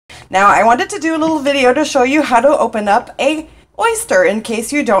Now I wanted to do a little video to show you how to open up a oyster in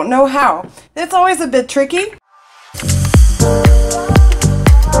case you don't know how. It's always a bit tricky.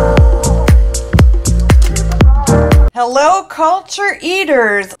 Hello culture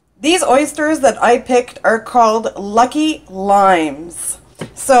eaters! These oysters that I picked are called Lucky Limes.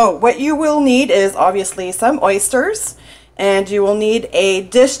 So what you will need is obviously some oysters, and you will need a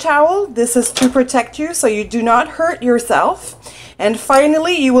dish towel. This is to protect you so you do not hurt yourself. And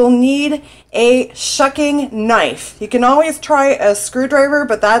finally, you will need a shucking knife. You can always try a screwdriver,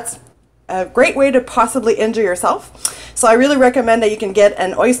 but that's a great way to possibly injure yourself. So I really recommend that you can get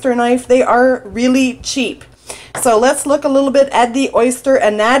an oyster knife. They are really cheap. So let's look a little bit at the oyster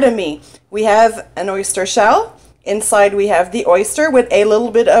anatomy. We have an oyster shell. Inside we have the oyster with a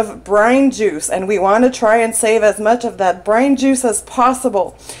little bit of brine juice, and we want to try and save as much of that brine juice as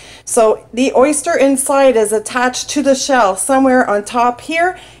possible. So the oyster inside is attached to the shell somewhere on top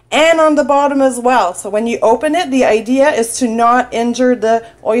here and on the bottom as well. So when you open it, the idea is to not injure the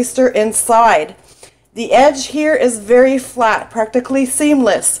oyster inside. The edge here is very flat, practically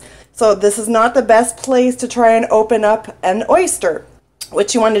seamless. So this is not the best place to try and open up an oyster.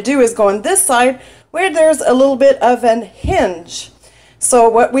 What you want to do is go on this side where there's a little bit of an hinge. So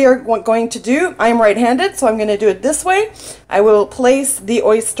what we are going to do, I'm right-handed, so I'm going to do it this way. I will place the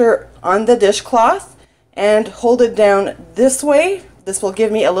oyster on the dishcloth and hold it down this way. This will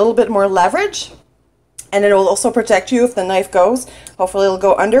give me a little bit more leverage, and it will also protect you if the knife goes. Hopefully it'll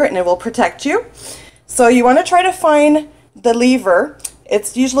go under and it will protect you. So you want to try to find the lever.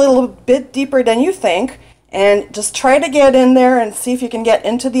 It's usually a little bit deeper than you think, and just try to get in there and see if you can get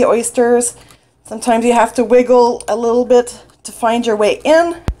into the oysters. Sometimes you have to wiggle a little bit to find your way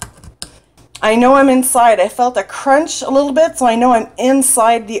in. I know I'm inside. I felt a crunch a little bit, so I know I'm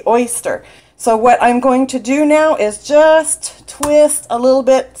inside the oyster. So what I'm going to do now is just twist a little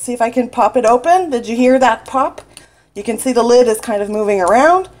bit, see if I can pop it open. Did you hear that pop? You can see the lid is kind of moving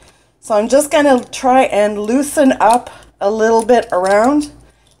around. So I'm just going to try and loosen up a little bit around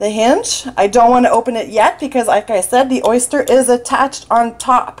the hinge. I don't want to open it yet because, like I said, the oyster is attached on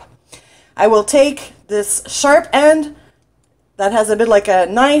top. I will take this sharp end that has a bit like a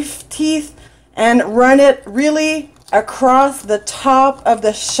knife teeth and run it really across the top of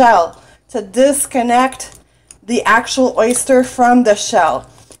the shell to disconnect the actual oyster from the shell.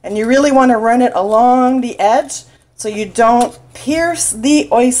 And you really want to run it along the edge so you don't pierce the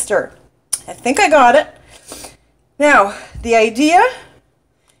oyster. I think I got it. Now, the idea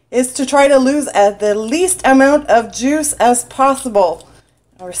is to try to lose the least amount of juice as possible.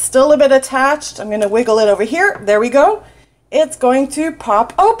 We're still a bit attached. I'm going to wiggle it over here. There we go. It's going to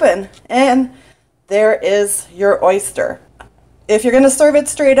pop open, and there is your oyster. If you're going to serve it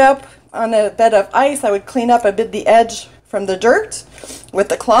straight up on a bed of ice, I would clean up a bit the edge from the dirt with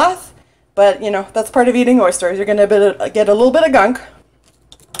the cloth, but you know, that's part of eating oysters. You're going to get a little bit of gunk.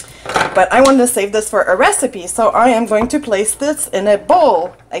 But I wanted to save this for a recipe, so I am going to place this in a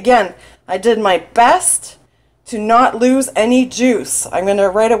bowl. Again, I did my best to not lose any juice. I'm going to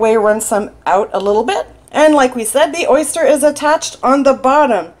right away run some out a little bit. And like we said, the oyster is attached on the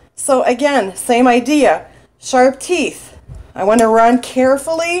bottom. So again, same idea, sharp teeth. I want to run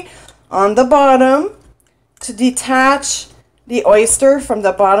carefully on the bottom to detach the oyster from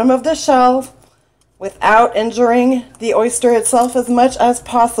the bottom of the shell without injuring the oyster itself as much as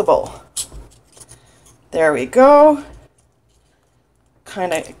possible. There we go.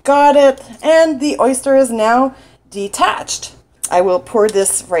 Kind of got it. And the oyster is now detached. I will pour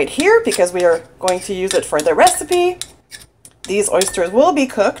this right here because we are going to use it for the recipe. These oysters will be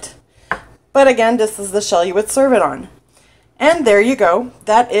cooked, but again, this is the shell you would serve it on. And there you go.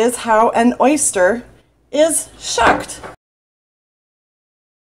 That is how an oyster is shucked.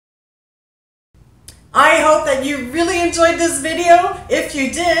 I hope that you really enjoyed this video. If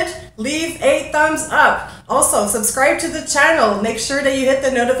you did, leave a thumbs up. Also, subscribe to the channel. Make sure that you hit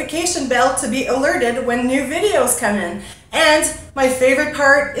the notification bell to be alerted when new videos come in. And my favorite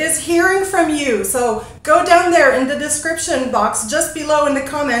part is hearing from you. So go down there in the description box just below in the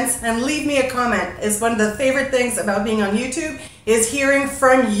comments and leave me a comment. It's one of the favorite things about being on YouTube is hearing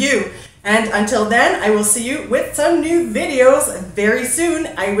from you. And until then, I will see you with some new videos very soon.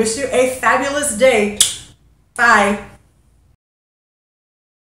 I wish you a fabulous day. Bye.